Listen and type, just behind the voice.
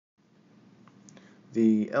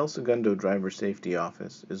The El Segundo Driver Safety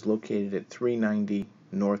Office is located at 390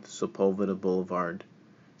 North Sepulveda Boulevard,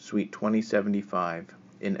 Suite 2075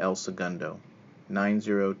 in El Segundo,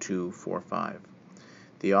 90245.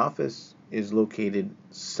 The office is located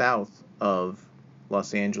south of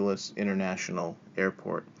Los Angeles International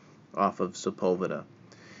Airport, off of Sepulveda.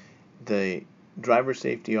 The driver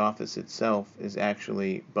safety office itself is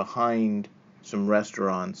actually behind some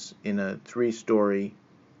restaurants in a 3-story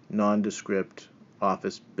nondescript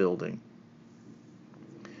office building.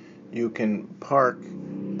 You can park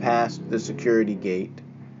past the security gate.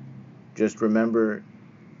 Just remember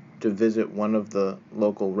to visit one of the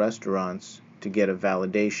local restaurants to get a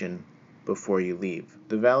validation before you leave.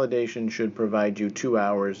 The validation should provide you 2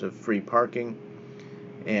 hours of free parking,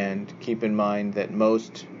 and keep in mind that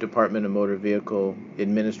most Department of Motor Vehicle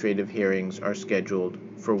administrative hearings are scheduled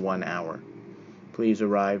for 1 hour. Please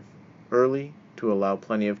arrive early to allow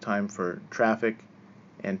plenty of time for traffic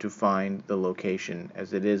and to find the location,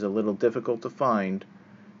 as it is a little difficult to find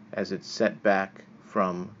as it's set back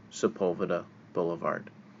from Sepulveda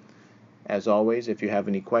Boulevard. As always, if you have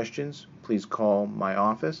any questions, please call my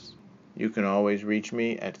office. You can always reach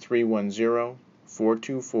me at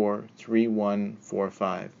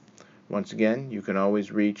 310-424-3145. Once again, you can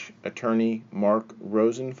always reach attorney Mark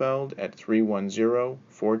Rosenfeld at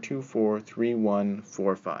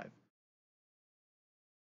 310-424-3145.